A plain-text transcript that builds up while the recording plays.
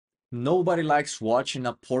Nobody likes watching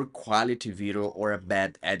a poor quality video or a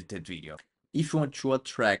bad edited video. If you want to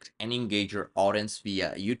attract and engage your audience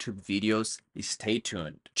via YouTube videos, stay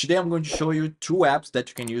tuned. Today I'm going to show you two apps that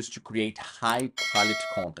you can use to create high quality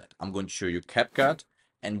content. I'm going to show you CapCut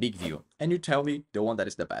and BIGVU, and you tell me the one that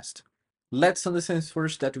is the best. Let's understand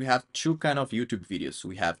first that we have two kind of YouTube videos.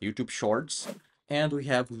 We have YouTube Shorts and we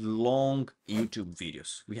have long YouTube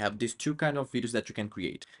videos. We have these two kind of videos that you can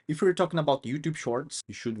create. If we're talking about YouTube Shorts,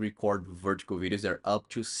 you should record vertical videos that are up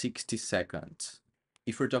to 60 seconds.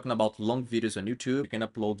 If we're talking about long videos on YouTube, you can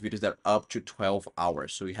upload videos that are up to 12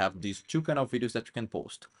 hours. So we have these two kind of videos that you can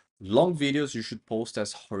post. Long videos you should post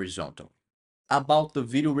as horizontal. About the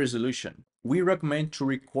video resolution, we recommend to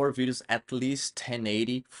record videos at least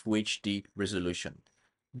 1080 Full HD resolution.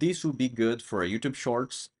 This will be good for YouTube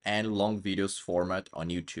Shorts and long videos format on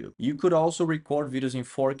YouTube. You could also record videos in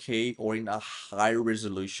 4K or in a higher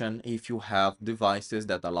resolution if you have devices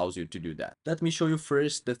that allows you to do that. Let me show you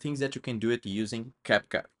first the things that you can do it using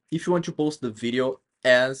CapCut. If you want to post the video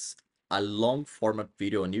as a long format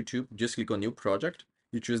video on YouTube, just click on New Project.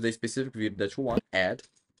 You choose the specific video that you want, add.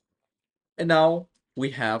 And now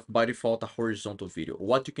we have by default a horizontal video.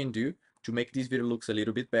 What you can do to make this video looks a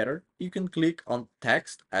little bit better, you can click on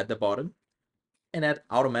text at the bottom and add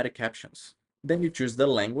automatic captions. Then you choose the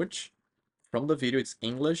language. From the video, it's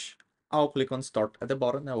English. I'll click on start at the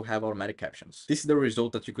bottom and I will have automatic captions. This is the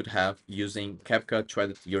result that you could have using CapCut to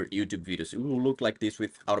edit your YouTube videos. It will look like this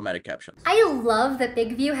with automatic captions. I love that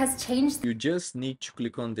BIGVU has changed. You just need to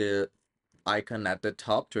click on the icon at the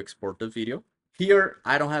top to export the video. Here,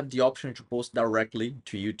 I don't have the option to post directly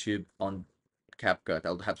to YouTube on CapCut.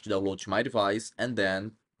 I'll have to download to my device and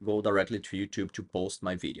then go directly to YouTube to post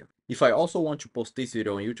my video. If I also want to post this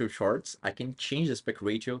video on YouTube Shorts, I can change the aspect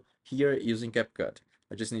ratio here using CapCut.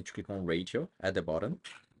 I just need to click on ratio at the bottom.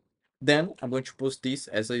 Then I'm going to post this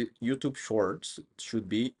as a YouTube Shorts. It should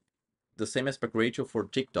be the same aspect ratio for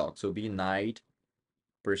TikTok, so be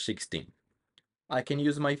 9:16. I can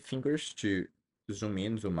use my fingers to zoom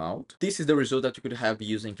in, zoom out. This is the result that you could have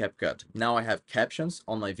using CapCut. Now I have captions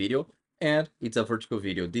on my video and it's a vertical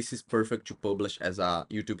video. This is perfect to publish as a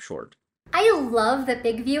YouTube short. I love that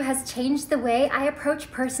BIGVU has changed the way I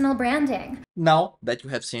approach personal branding. Now that you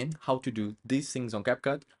have seen how to do these things on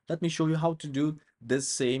CapCut, let me show you how to do the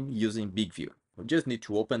same using BIGVU. You just need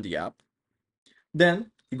to open the app.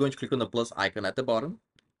 Then you're going to click on the plus icon at the bottom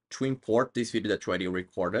to import this video that you already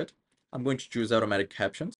recorded. I'm going to choose automatic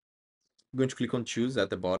captions. I'm going to click on choose at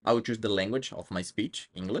the bottom. I will choose the language of my speech,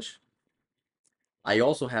 English. I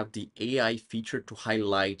also have the AI feature to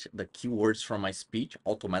highlight the keywords from my speech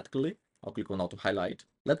automatically. I'll click on auto highlight.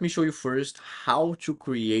 Let me show you first how to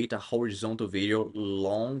create a horizontal video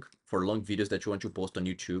for long videos that you want to post on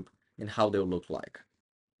YouTube and how they'll look like.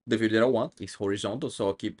 The video that I want is horizontal, so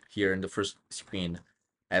I'll keep here in the first screen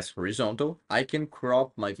as horizontal. I can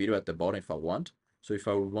crop my video at the bottom if I want. So if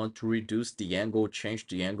I want to reduce the angle, change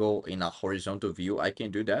the angle in a horizontal view, I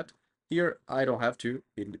can do that. Here, I don't have to.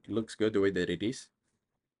 It looks good the way that it is.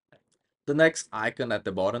 The next icon at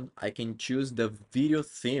the bottom, I can choose the video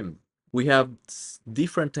theme. We have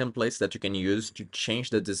different templates that you can use to change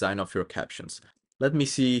the design of your captions. Let me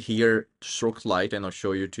see here, stroke light, and I'll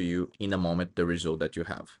show you to you in a moment the result that you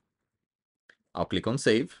have. I'll click on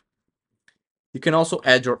save. You can also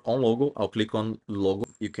add your own logo. I'll click on logo.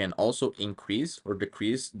 You can also increase or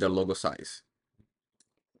decrease the logo size.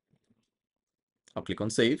 I'll click on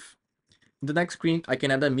save. In the next screen, I can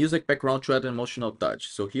add a music background to add an emotional touch.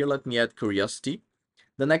 So here, let me add curiosity.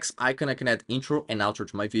 The next icon, I can add intro and outro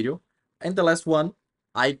to my video. And the last one,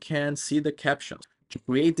 I can see the captions. To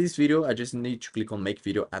create this video, I just need to click on make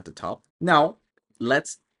video at the top. Now,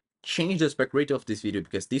 let's change the aspect ratio of this video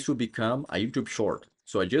because this will become a YouTube short.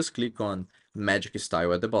 So I just click on magic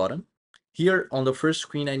style at the bottom. Here on the first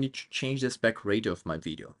screen, I need to change the aspect ratio of my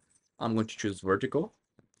video. I'm going to choose vertical.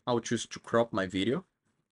 I'll choose to crop my video.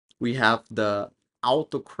 We have the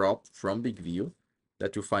auto crop from BIGVU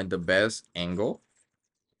that will find the best angle.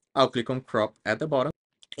 I'll click on crop at the bottom.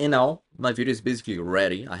 And now my video is basically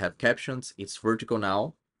ready. I have captions. It's vertical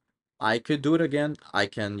now. I could do it again. I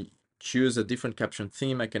can choose a different caption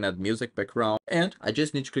theme. I can add music background. And I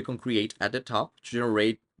just need to click on create at the top to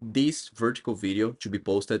generate this vertical video to be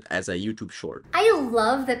posted as a YouTube short. I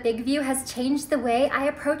love that BIGVU has changed the way I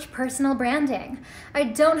approach personal branding. I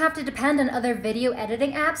don't have to depend on other video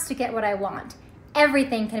editing apps to get what I want.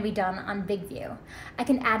 Everything can be done on BIGVU. I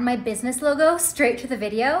can add my business logo straight to the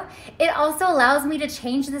video. It also allows me to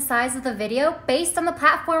change the size of the video based on the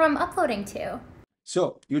platform I'm uploading to.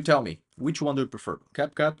 So you tell me, which one do you prefer,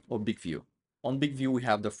 CapCut or BIGVU? On BIGVU, we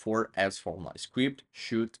have the 4S formula: script,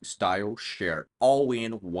 shoot, style, share, all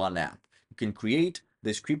in one app. You can create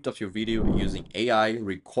the script of your video using AI,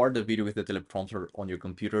 record the video with the teleprompter on your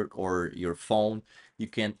computer or your phone. You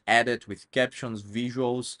can edit with captions,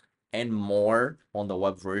 visuals, and more on the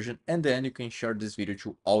web version. And then you can share this video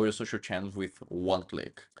to all your social channels with one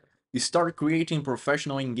click. You start creating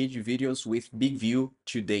professional engaging videos with BIGVU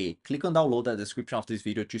today. Click on download the description of this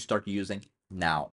video to start using now.